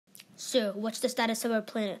Sir, what's the status of our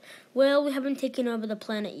planet? Well, we haven't taken over the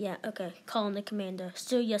planet yet. Okay, calling the commander.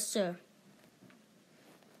 Sir, yes, sir.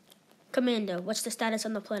 Commander, what's the status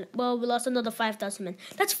on the planet? Well, we lost another 5,000 men.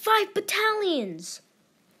 That's 5 battalions!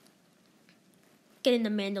 Get in the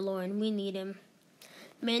Mandalorian. We need him.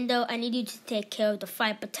 Mando, I need you to take care of the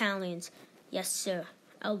 5 battalions. Yes, sir.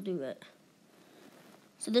 I'll do it.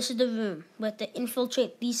 So this is the room. We have to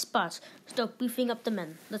infiltrate these spots. Start beefing up the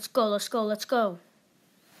men. Let's go, let's go, let's go.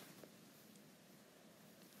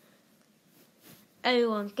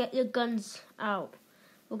 Everyone, get your guns out.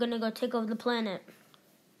 We're gonna go take over the planet.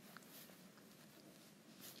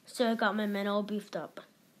 Sir, I got my men all beefed up.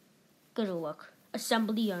 Good luck.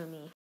 Assemble the army.